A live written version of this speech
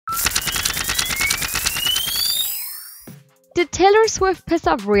Did Taylor Swift piss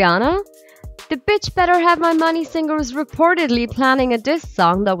off Rihanna? The Bitch Better Have My Money singer is reportedly planning a diss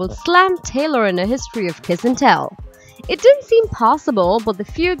song that will slam Taylor in a history of kiss and tell. It didn't seem possible, but the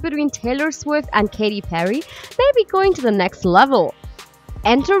feud between Taylor Swift and Katy Perry may be going to the next level.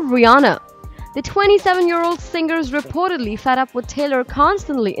 Enter Rihanna. The 27-year-old singer is reportedly fed up with Taylor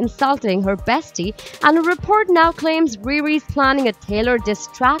constantly insulting her bestie, and a report now claims RiRi's planning a Taylor diss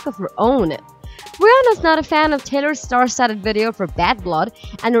track of her own. Rihanna's not a fan of Taylor's star-studded video for Bad Blood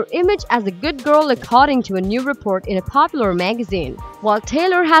and her image as a good girl, according to a new report in a popular magazine. While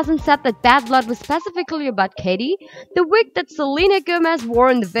Taylor hasn't said that Bad Blood was specifically about Katy, the wig that Selena Gomez wore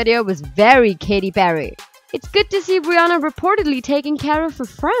in the video was very Katy Perry. It's good to see Rihanna reportedly taking care of her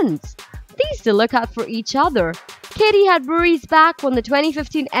friends. These still look out for each other. Katy had RiRi's back when the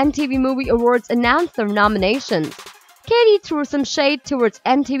 2015 MTV Movie Awards announced their nominations. Katy threw some shade towards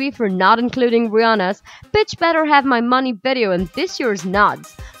MTV for not including Rihanna's Bitch Better Have My Money video in this year's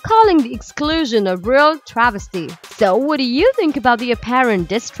nods, calling the exclusion a real travesty. So what do you think about the apparent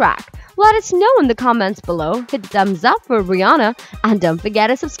diss track? Let us know in the comments below, hit the thumbs up for Rihanna, and don't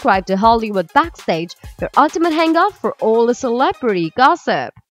forget to subscribe to Hollywood Backstage, your ultimate hangout for all the celebrity gossip.